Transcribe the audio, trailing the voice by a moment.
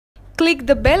Click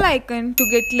the bell icon to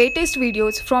get latest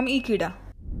videos from Ekeeda.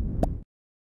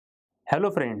 Hello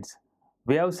friends,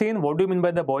 we have seen what do you mean by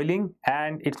the boiling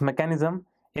and its mechanism.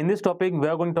 In this topic, we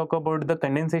are going to talk about the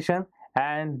condensation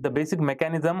and the basic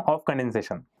mechanism of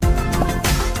condensation.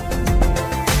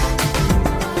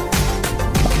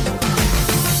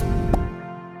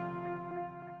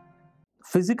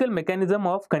 Physical mechanism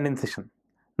of condensation.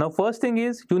 Now first thing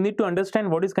is you need to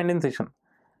understand what is condensation.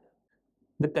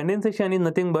 The condensation is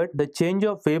nothing but the change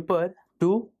of vapor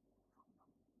to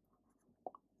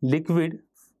liquid.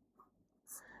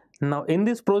 Now in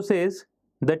this process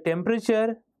the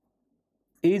temperature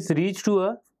is reached to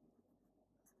a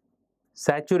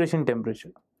saturation temperature.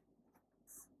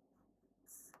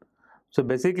 So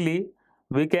basically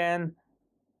we can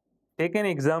take an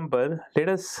example. Let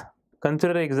us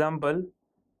consider an example.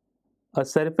 A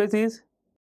surface is,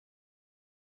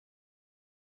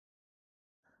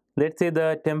 let's say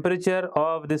the temperature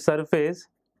of the surface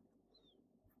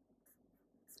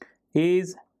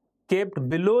is kept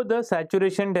below the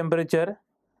saturation temperature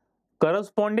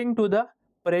corresponding to the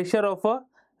pressure of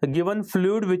a given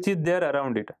fluid which is there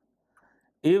around it.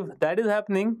 If that is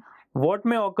happening, what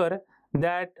may occur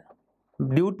that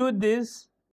due to this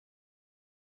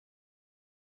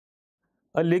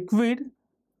a liquid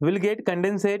will get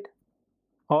condensate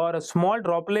or a small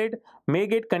droplet may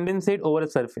get condensate over a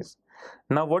surface.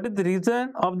 Now what is the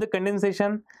reason of the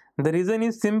condensation? The reason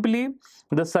is simply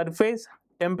the surface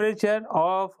temperature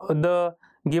of the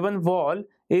given wall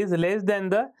is less than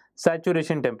the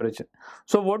saturation temperature.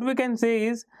 So what we can say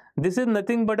is this is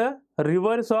nothing but a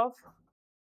reverse of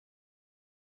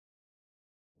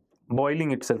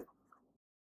boiling itself.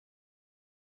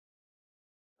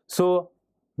 So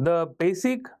the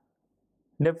basic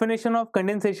definition of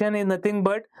condensation is nothing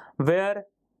but where,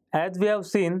 as we have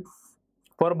seen,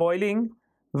 for boiling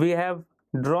we have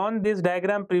drawn this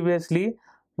diagram previously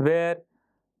where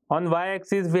on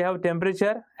y-axis we have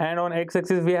temperature and on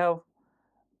x-axis we have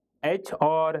H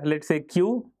or let's say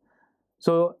Q.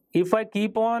 So if I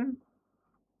keep on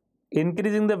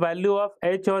increasing the value of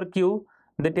H or Q,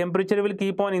 the temperature will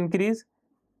keep on increase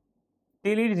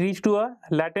till it reach to a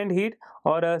latent heat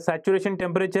or a saturation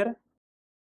temperature.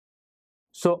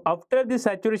 So after the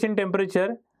saturation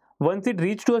temperature, once it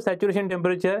reaches to a saturation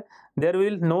temperature, there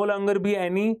will no longer be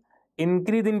any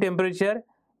increase in temperature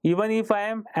even if I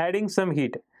am adding some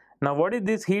heat. Now what is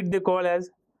this heat they call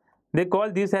as? They call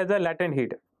this as a latent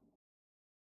heat.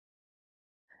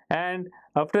 And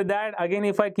after that again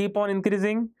if I keep on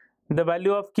increasing the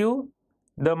value of Q,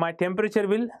 my temperature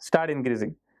will start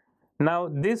increasing. Now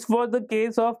this was the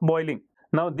case of boiling.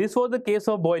 In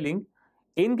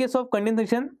case of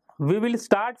condensation, we will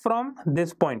start from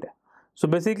this point. So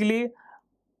basically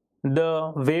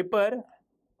the vapor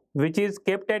which is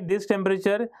kept at this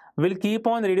temperature will keep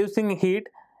on reducing heat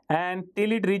and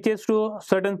till it reaches to a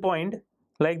certain point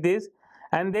like this,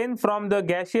 and then from the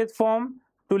gaseous form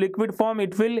to liquid form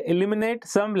it will eliminate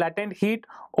some latent heat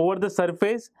over the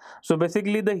surface. So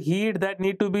basically the heat that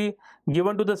need to be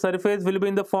given to the surface will be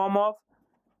in the form of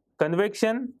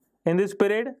convection in this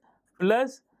period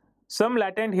plus some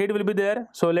latent heat will be there.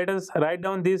 So let us write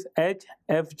down this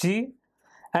HFG,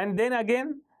 and then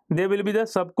again there will be the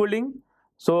subcooling.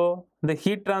 So the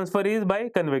heat transfer is by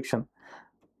convection.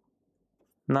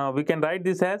 Now we can write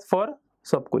this as for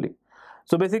subcooling.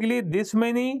 So basically this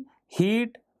many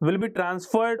heat will be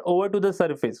transferred over to the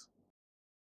surface.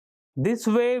 This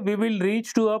way we will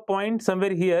reach to a point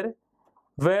somewhere here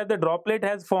where the droplet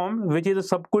has formed, which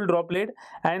is a subcooled droplet,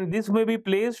 and this may be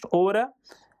placed over a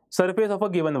surface of a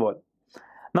given wall.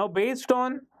 Now based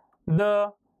on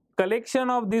the collection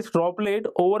of this droplet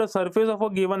over a surface of a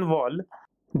given wall,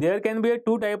 there can be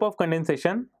two types of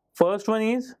condensation. First one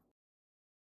is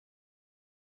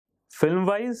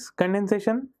film-wise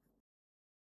condensation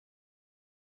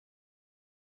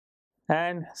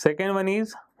and second one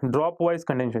is drop-wise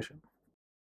condensation.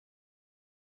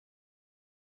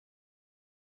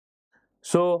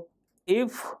 So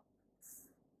if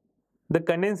the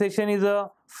condensation is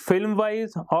a film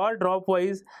wise or drop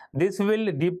wise, this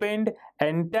will depend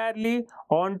entirely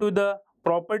onto the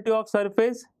property of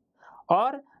surface,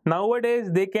 or nowadays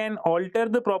they can alter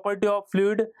the property of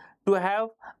fluid to have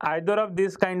either of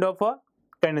this kind of a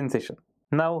condensation.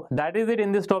 Now that is it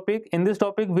in this topic. In this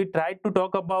topic we tried to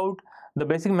talk about the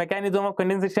basic mechanism of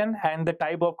condensation and the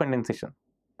type of condensation.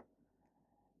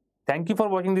 Thank you for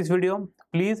watching this video.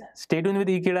 Please stay tuned with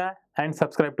Ekeeda and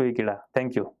subscribe to Ekeeda.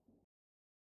 Thank you.